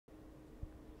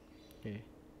Okay,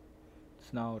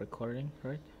 it's now recording,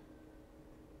 right?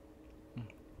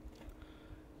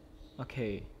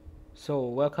 Okay, so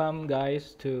welcome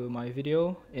guys to my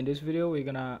video. In this video, we're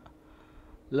gonna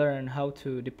learn how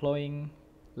to deploying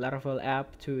Laravel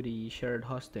app to the shared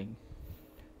hosting.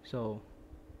 So,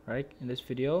 right, in this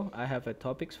video, I have a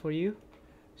topics for you.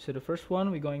 So the first one,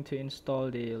 we're going to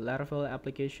install the Laravel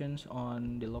applications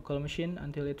on the local machine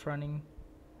until it's running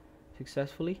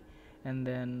successfully, and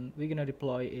then we're gonna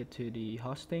deploy it to the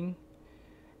hosting,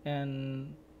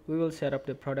 and we will set up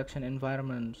the production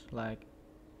environments, like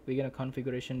we're gonna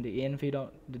configuration the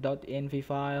 .env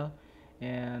file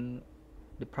and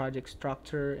the project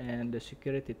structure and the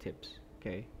security tips.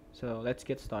 Okay, so let's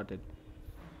get started.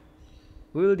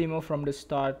 We will demo from the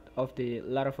start of the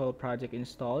Laravel project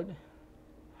installed.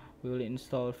 We will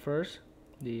install first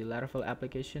the Laravel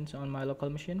applications on my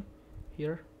local machine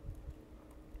here.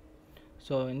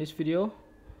 So in this video,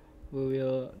 we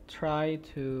will try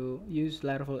to use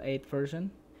Laravel 8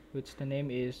 version, which the name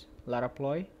is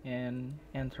Laraploy, and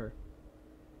enter.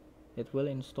 It will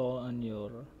install on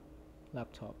your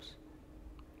laptops.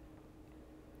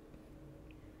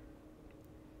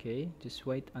 Okay, just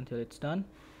wait until it's done.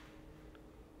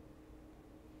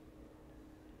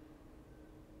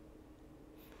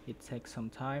 It takes some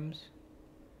times.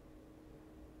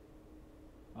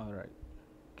 Alright,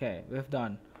 okay, we've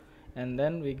done. And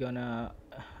then we're gonna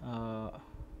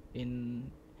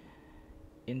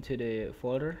into the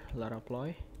folder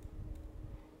Laraploy,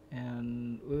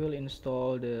 and we will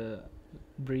install the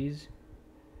Breeze,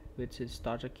 which is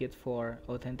starter kit for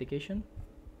authentication.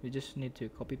 We just need to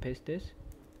copy paste this.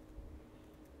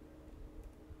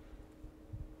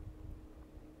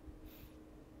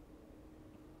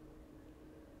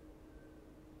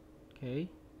 Okay,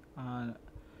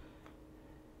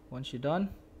 once you're done,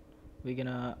 we're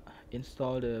gonna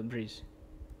install the Breeze,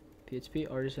 PHP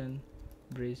Origin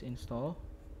Breeze install,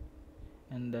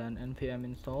 and then npm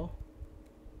install.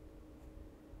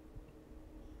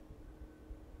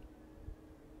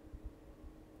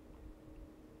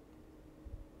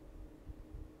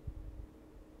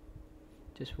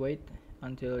 Just wait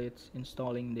until it's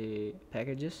installing the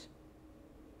packages,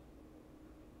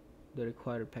 the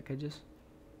required packages.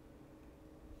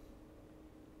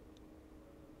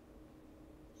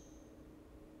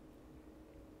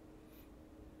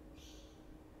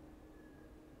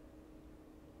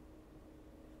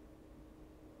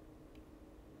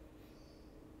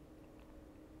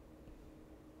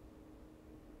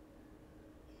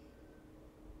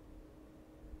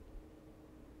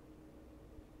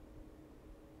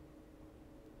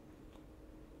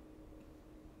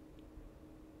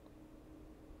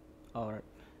 Alright,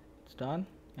 it's done,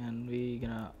 and we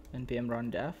gonna npm run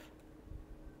dev.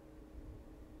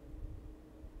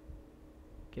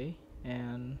 Okay,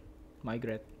 and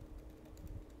migrate.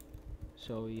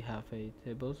 So we have a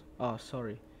tables. Oh,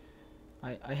 sorry,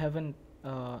 I haven't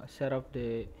set up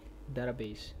the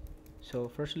database. So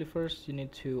first you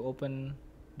need to open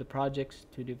the projects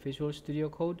to the Visual Studio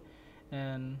Code,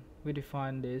 and we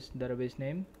define this database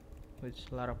name, which is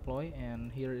Laraploy, and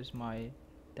here is my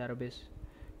database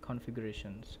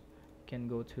configurations. You can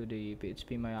go to the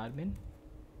phpMyAdmin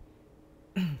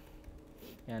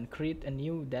and create a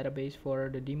new database for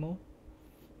the demo.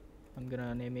 I'm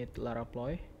gonna name it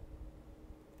Laraploy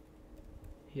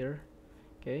here.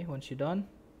 Okay, once you're done,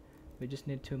 we just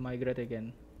need to migrate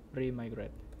again,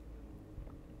 re-migrate.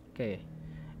 Okay,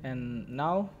 and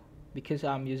now because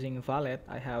I'm using Valet,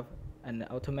 I have an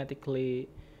automatically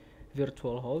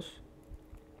virtual host.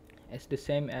 It's the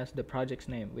same as the project's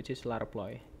name, which is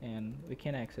Laraploy, and we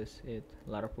can access it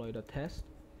laraploy.test.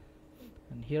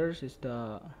 And here is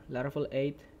the Laravel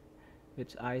 8,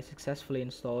 which I successfully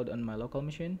installed on my local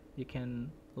machine. You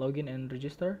can log in and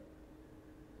register.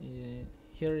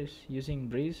 Here is using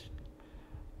Breeze.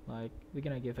 Like, we're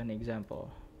gonna give an example: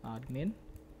 admin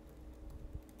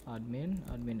at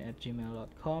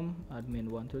gmail.com,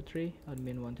 admin123,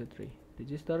 admin123,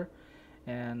 register.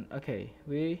 And okay,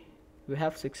 we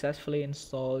have successfully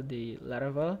installed the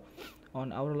Laravel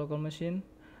on our local machine.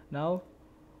 Now,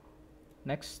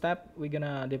 next step, we're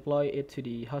gonna deploy it to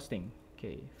the hosting.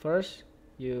 Okay, first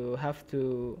you have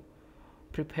to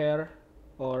prepare,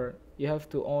 or you have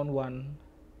to own one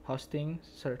hosting,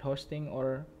 shared hosting,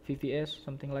 or VPS,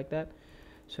 something like that.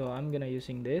 So I'm gonna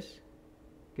using this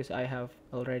because I have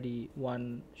already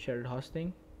one shared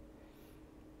hosting.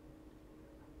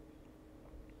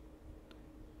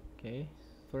 Okay,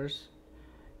 first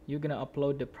you're gonna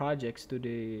upload the projects to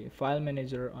the file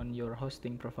manager on your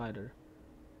hosting provider.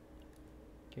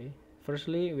 Okay,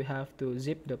 firstly we have to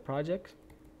zip the project.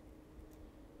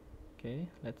 Okay,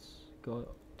 let's go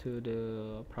to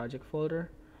the project folder,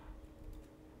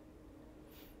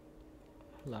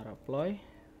 Laravel.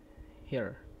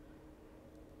 Here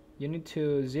you need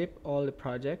to zip all the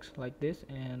projects like this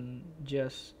and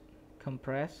just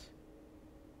compress.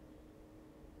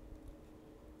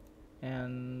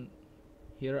 And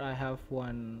here I have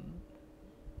one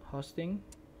hosting.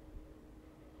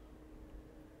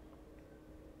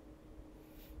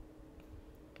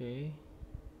 Okay,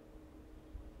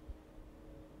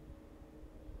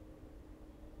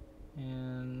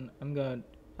 and I'm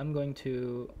going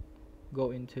to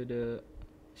go into the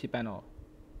cPanel,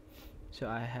 so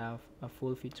I have a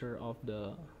full feature of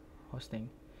the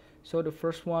hosting. So the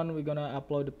first one, we're gonna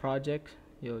upload the project.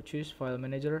 You choose file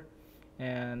manager,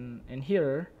 and in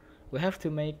here we have to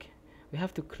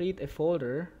create a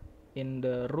folder in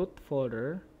the root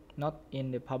folder, not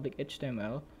in the public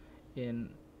HTML.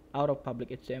 Out of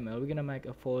public HTML, we're gonna make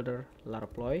a folder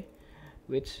Laravel,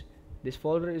 which this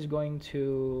folder is going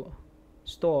to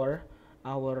store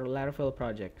our Laravel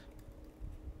project.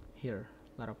 Here,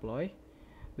 Laravel.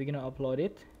 We're gonna upload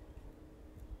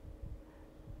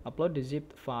the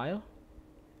zipped file,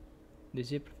 the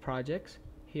zipped projects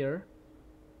here.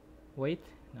 Wait,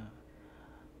 no.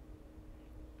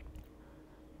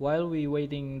 While we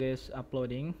waiting this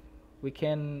uploading, we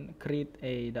can create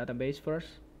a database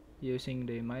first using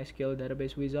the MySQL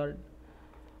database wizard.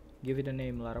 Give it a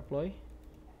name Laravel,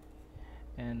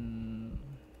 and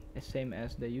the same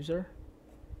as the user,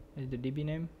 as the DB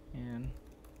name, and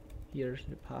here's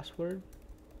the password.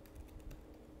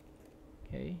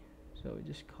 Okay, so we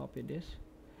just copy this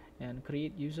and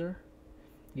create user,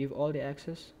 give all the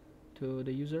access to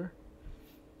the user,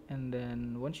 and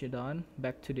then once you're done,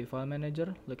 back to the file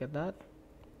manager, look at that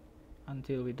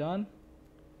until we're done.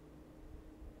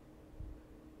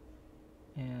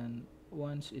 And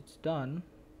once it's done,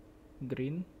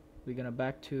 green, we're gonna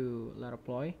back to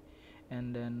Laravel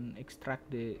and then extract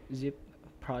the zip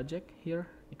project here,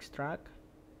 extract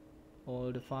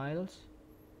all the files.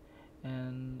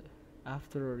 And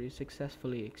after you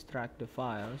successfully extract the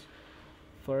files,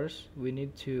 first we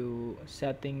need to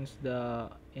settings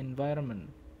the environment,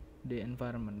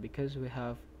 because we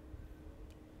have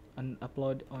an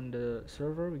upload on the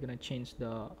server. We're gonna change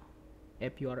the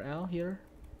app URL here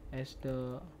as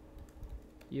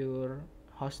your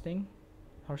hosting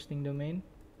domain,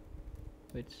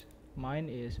 which mine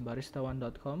is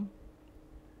barista1.com.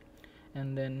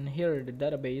 and then here the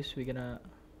database, we're gonna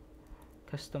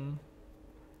custom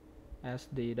as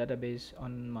the database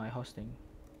on my hosting.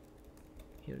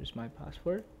 Here is my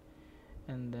password,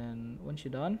 and then once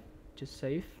you're done, just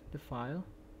save the file.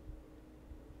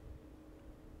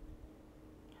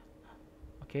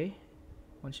 Okay,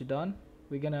 once you're done,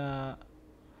 we're gonna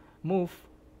move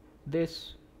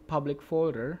this public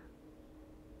folder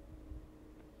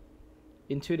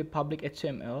into the public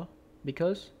HTML,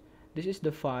 because this is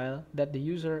the file that the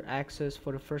user accessed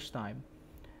for the first time.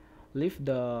 Leave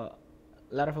the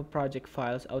Laravel project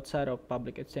files outside of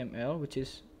public HTML, which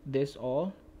is this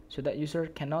all, so that user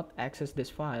cannot access these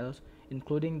files,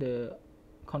 including the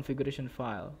configuration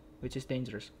file, which is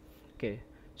dangerous. Okay,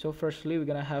 so firstly we're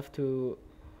gonna have to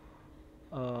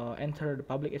enter the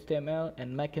public HTML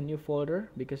and make a new folder,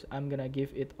 because I'm gonna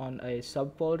give it on a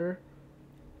subfolder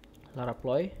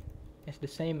Laravel. It's the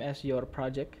same as your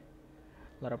project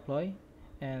Laravel.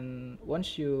 And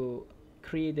once you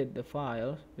created the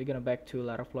file, we're gonna back to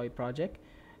Laravel project,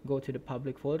 go to the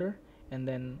public folder, and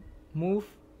then move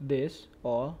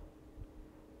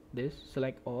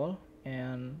select all,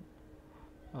 and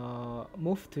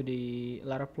move to the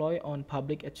Laravel on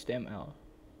public HTML,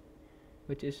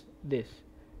 which is this.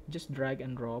 Just drag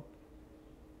and drop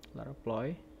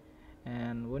Laravel,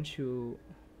 and once you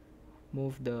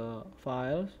move the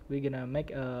files, we're gonna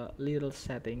make a little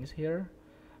settings here.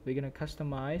 We're gonna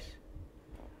customize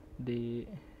the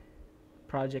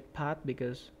project path,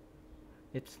 because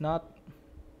it's not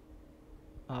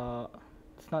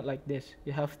like this.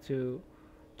 You have to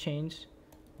change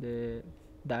the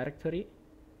directory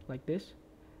like this.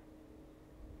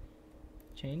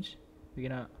 Change. We're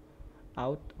gonna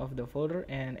out of the folder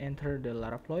and enter the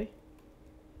Laravel,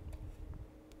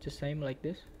 just same like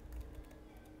this.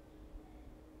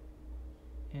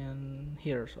 And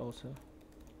here's also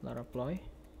Laravel.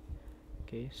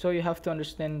 Okay, so you have to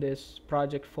understand this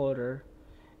project folder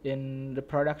in the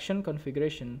production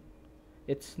configuration.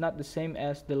 It's not the same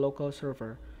as the local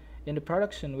server. In the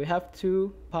production, we have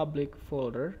two public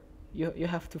folder. You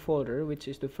have two folder, which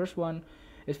is the first one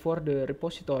is for the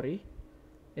repository.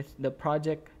 It's the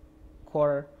project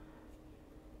core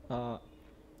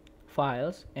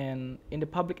files, and in the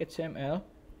public HTML,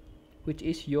 which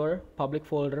is your public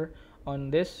folder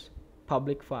on this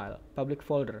public file, public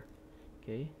folder.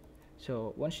 Okay,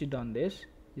 so once you've done this,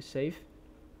 you save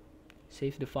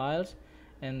the files,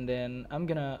 and then I'm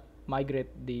gonna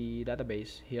migrate the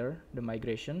database here, the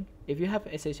migration. If you have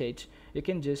SSH, you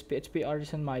can just PHP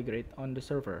artisan migrate on the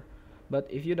server. But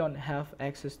if you don't have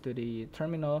access to the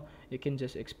terminal, you can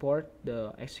just export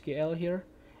the SQL here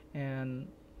and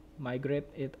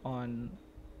migrate it on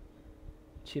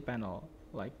cPanel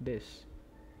like this.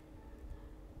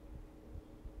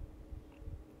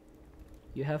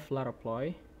 You have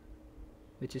Laravel,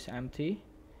 which is empty,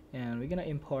 and we're gonna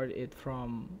import it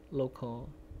from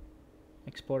local,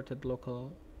 exported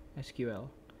local SQL.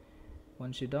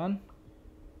 Once you're done,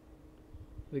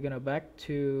 we're gonna back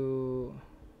to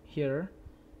here,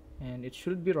 and it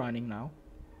should be running now.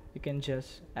 You can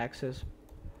just access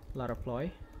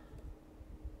Laravel,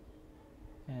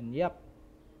 and yep,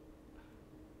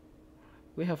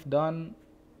 we have done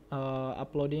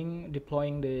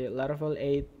deploying the Laravel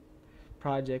 8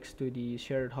 projects to the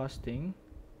shared hosting,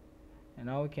 and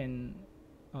now we can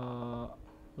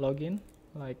log in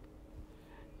like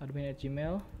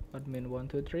admin@gmail,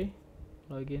 admin123,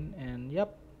 login, and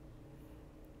yep,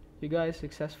 you guys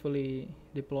successfully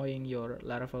deploying your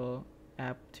Laravel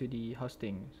app to the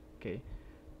hosting.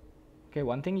 Okay,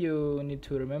 one thing you need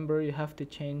to remember, you have to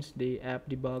change the app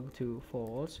debug to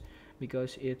false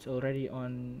because it's already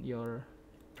on your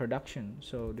production,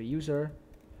 so the user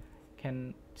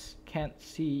can't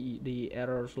see the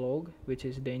errors log, which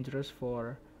is dangerous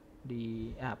for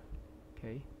the app.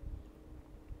 Okay,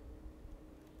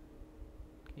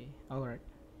 alright,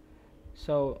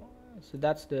 so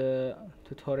that's the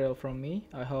tutorial from me.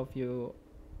 I hope you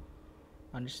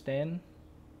understand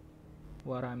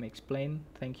what I'm explaining.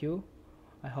 Thank you.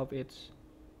 I hope it's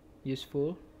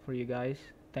useful for you guys.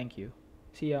 Thank you.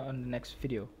 See ya on the next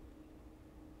video.